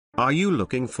Are you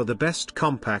looking for the best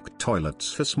compact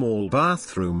toilets for small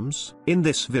bathrooms? In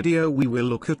this video we will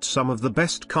look at some of the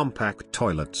best compact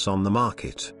toilets on the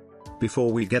market.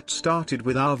 Before we get started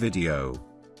with our video,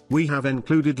 we have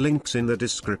included links in the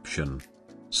description.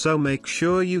 So make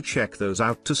sure you check those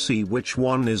out to see which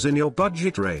one is in your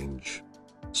budget range.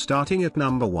 Starting at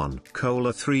number 1,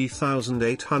 Kohler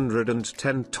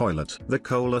 3810 toilet. The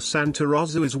Kohler Santa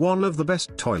Rosa is one of the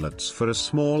best toilets for a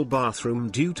small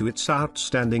bathroom due to its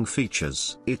outstanding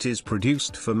features. It is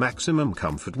produced for maximum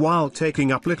comfort while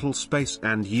taking up little space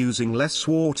and using less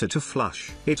water to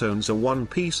flush. It owns a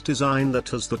one-piece design that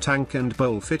has the tank and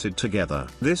bowl fitted together.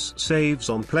 This saves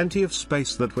on plenty of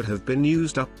space that would have been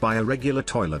used up by a regular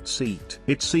toilet seat.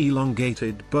 Its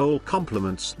elongated bowl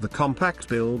complements the compact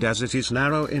build as it is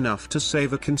narrow enough to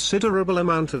save a considerable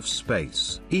amount of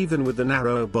space. Even with the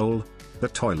narrow bowl, the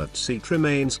toilet seat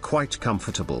remains quite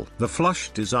comfortable. The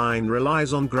flush design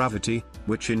relies on gravity,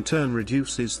 which in turn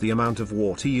reduces the amount of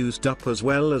water used up as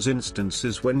well as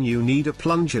instances when you need a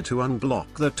plunger to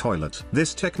unblock the toilet.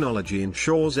 This technology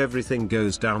ensures everything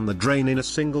goes down the drain in a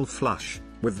single flush,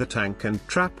 with the tank and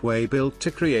trapway built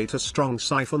to create a strong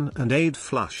siphon and aid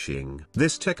flushing.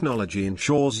 This technology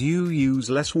ensures you use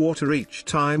less water each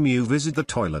time you visit the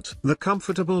toilet. The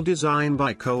comfortable design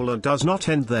by Kohler does not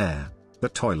end there. The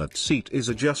toilet seat is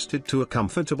adjusted to a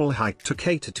comfortable height to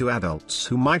cater to adults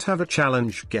who might have a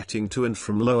challenge getting to and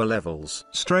from lower levels.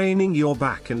 Straining your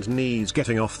back and knees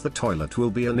getting off the toilet will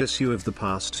be an issue of the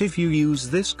past if you use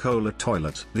this Kohler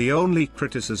toilet. The only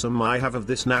criticism I have of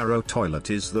this narrow toilet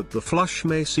is that the flush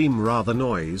may seem rather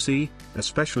noisy,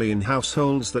 especially in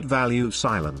households that value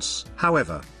silence.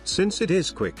 However, since it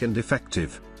is quick and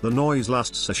effective, the noise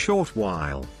lasts a short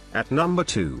while. At number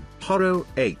 2, Horow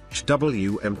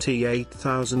HWMT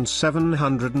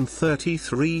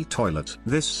 8733 toilet.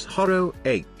 This Horow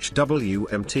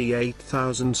HWMT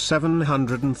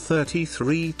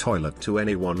 8733 toilet to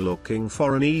anyone looking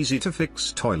for an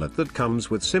easy-to-fix toilet that comes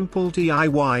with simple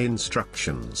DIY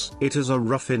instructions. It has a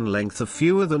rough in length of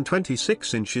fewer than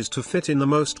 26 inches to fit in the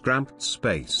most cramped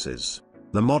spaces.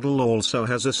 The model also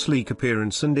has a sleek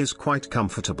appearance and is quite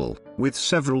comfortable, with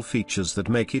several features that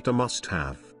make it a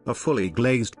must-have. A fully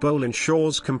glazed bowl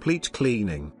ensures complete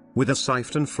cleaning, with a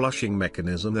siphon flushing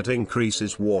mechanism that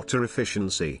increases water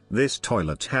efficiency. This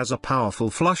toilet has a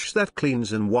powerful flush that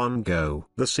cleans in one go.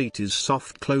 The seat is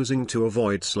soft closing to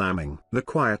avoid slamming. The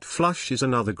quiet flush is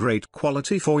another great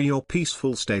quality for your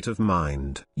peaceful state of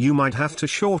mind. You might have to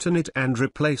shorten it and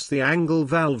replace the angle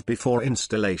valve before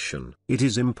installation. It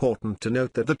is important to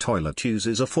note that the toilet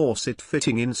uses a faucet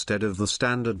fitting instead of the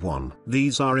standard one.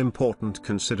 These are important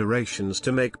considerations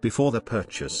to make before the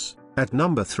purchase. At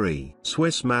number 3,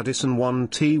 Swiss Madison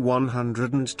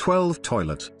 1T112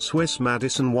 toilet. Swiss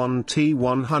Madison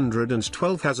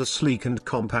 1T112 has a sleek and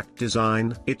compact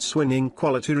design. Its winning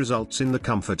quality results in the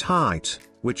comfort height,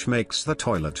 which makes the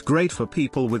toilet great for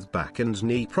people with back and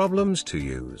knee problems to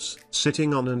use.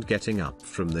 Sitting on and getting up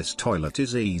from this toilet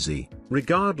is easy,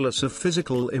 regardless of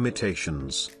physical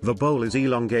limitations. The bowl is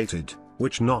elongated,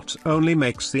 which not only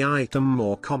makes the item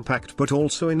more compact but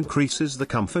also increases the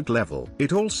comfort level.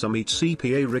 It also meets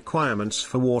EPA requirements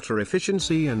for water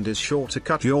efficiency and is sure to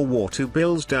cut your water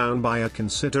bills down by a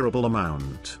considerable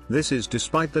amount. This is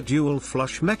despite the dual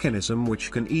flush mechanism,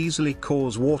 which can easily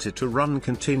cause water to run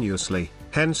continuously,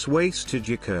 hence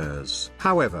wastage occurs.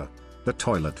 However, the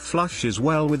toilet flushes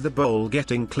well with the bowl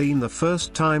getting clean the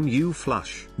first time you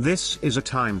flush. This is a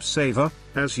time saver,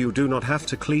 as you do not have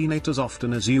to clean it as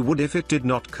often as you would if it did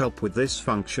not cope with this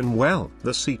function well.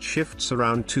 The seat shifts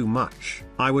around too much.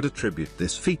 I would attribute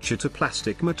this feature to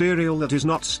plastic material that is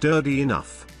not sturdy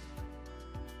enough.